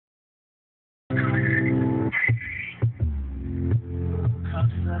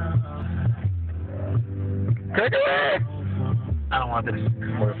Take it away! I don't want this.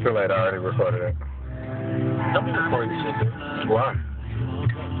 Well, I feel like I already recorded it. Don't be recording this shit, dude. Why?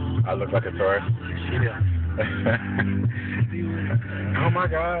 I look like a tourist. Yeah. Oh my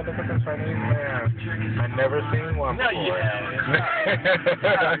God, look at this Chinese man. I've never seen one No, before. yeah.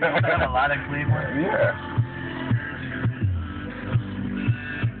 You have a lot of Cleveland. Yeah.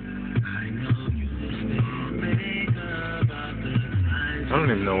 I don't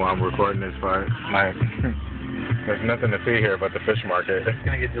even know why I'm recording this part. Like, there's nothing to see here but the fish market. It's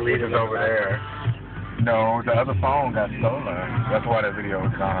gonna get deleted. Which is over there. No, the other phone got stolen. That's why that video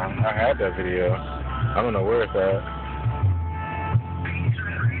was gone. I had that video. I don't know where it's at.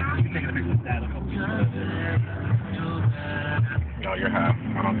 No, you're half.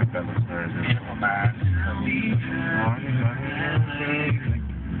 I don't think that looks very good.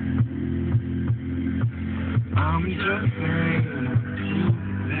 I'm just saying.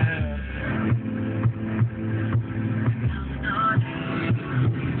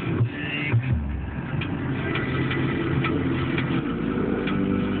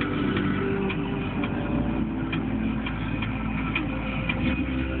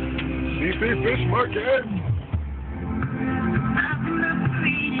 DC Fish Market.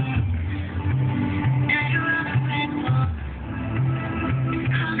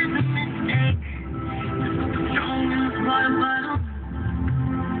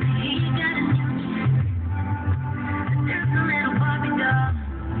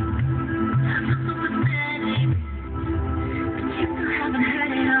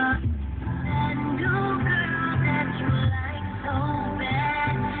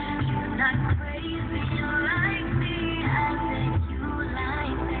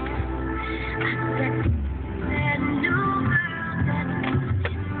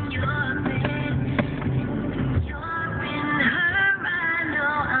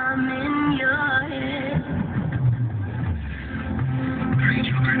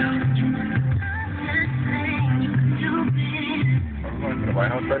 White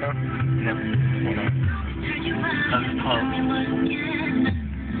House right now? Yep.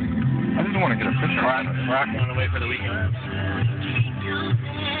 I just want to get a picture. Rocking on the way for the weekend.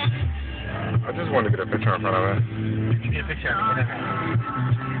 I just want to get a picture in front of it. You get a picture of it.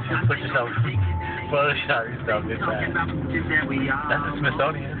 Just put yourself, Photoshop yourself this time. That's the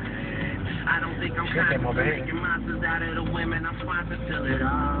Smithsonian. She came over here.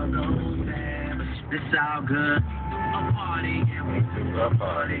 It's all good. A party, yeah, we do a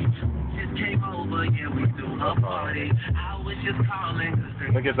party. Just came over, yeah, we do a party. I was just calling.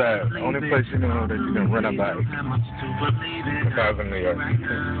 Look at that. Only place you know that you can rent a bike. Besides in New York. You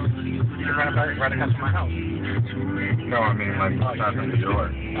can rent a bike right across from my house. No, I mean like besides in New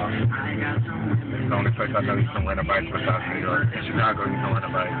York. It's the only place I know you can rent a bike besides New York. In Chicago, you can rent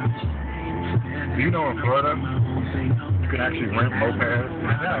a bike. Do you know in Florida, you can actually rent mopeds? You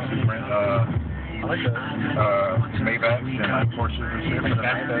can actually rent I like that. Maybachs and like Porsches and shit.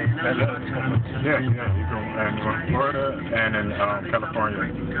 Yeah, you can in Florida and in California.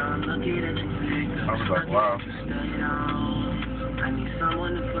 I was like, wow.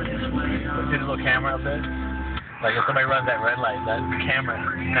 See the little camera up there? Like if somebody runs that red light, that camera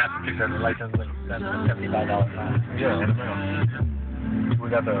snaps a picture of the license like that's a $75 fine. Yeah, in the mail. We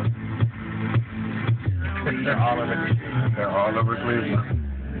got the. They're all over Cleveland. They're all over Cleveland.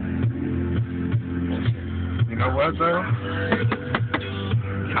 You know what though?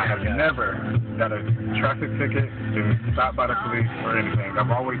 I have never got a traffic ticket, been stopped by the police or anything. I've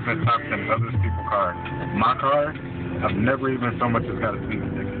always been stopped in other people's cars. My car, I've never even so much as got a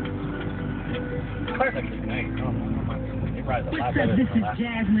speeding ticket. Cars like this nice. What's up? This is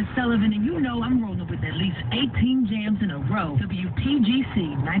Jasmine Sullivan, and you know I'm rolling with at least 18 jams in a row.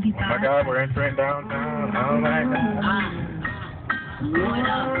 WTGC 95. Oh my God, we're entering downtown. Oh my God. What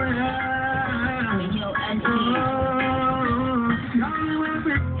up? Yo,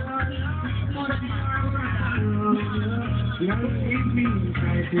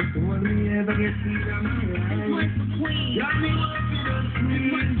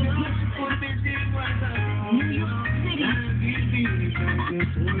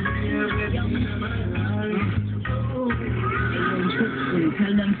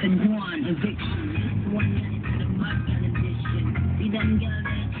 tell them to go on eviction. One night to the mud edition. We done got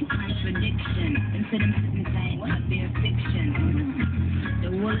that contradiction. Instead of sitting tight, not their fiction. The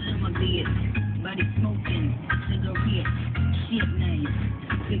words of my beard, body smoking, cigarette, shit nice,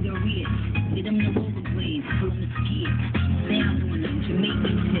 cigarette. Get them the rollerblades, pull them the skid. Down on them,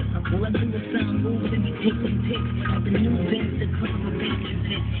 Jamaican tip. All I do is sound moves and be taking pics. Of the new bins, the cover bacon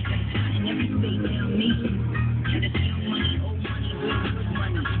fit. That's hot in every state, tell me. And it's young money, old money, real good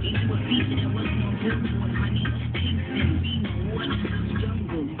money. Ain't no feature that wasn't on Billboard, honey.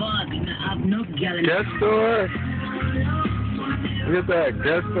 guest store. Look at that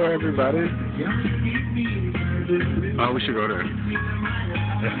guest store, everybody. Oh, we should go there.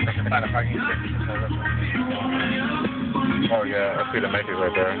 Find a parking space. Oh yeah, I see the Macy's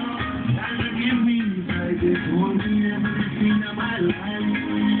right there.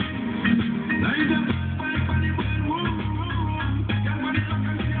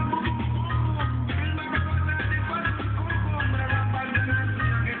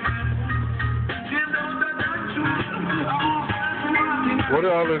 What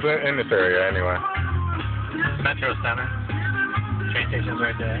are all this in this area anyway? Metro Center. Train station's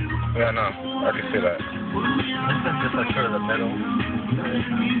right there. Yeah, no, I can see that. This is just like sort of the middle.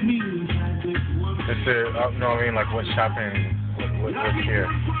 This is, no, I mean like what's shopping, what's here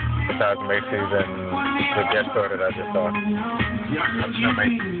besides Macy's and the guest store that I just saw. There's no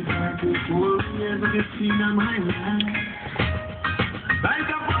Macy's.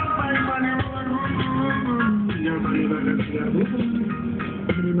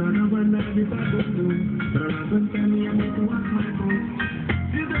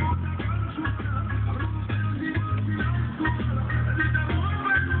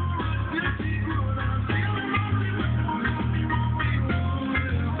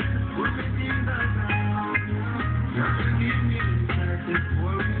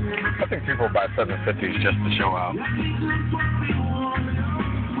 I think people buy 750s just to show out.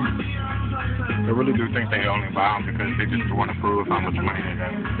 I really do think they only buy them because they just want to prove how much money they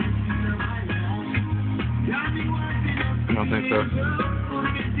got. You don't think so?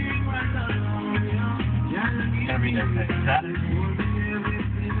 Every day, Saturday,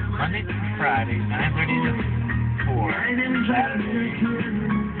 Monday through Friday, 9:30 to 4. Saturday.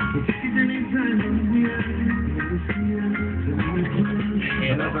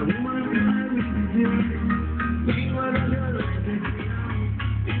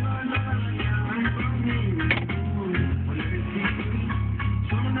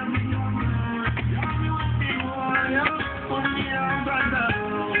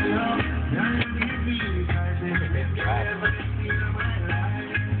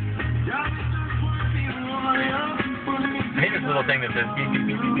 Maybe this little thing that says beep, beep,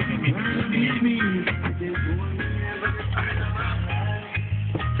 beep, beep, beep, beep, beep, beep, beep.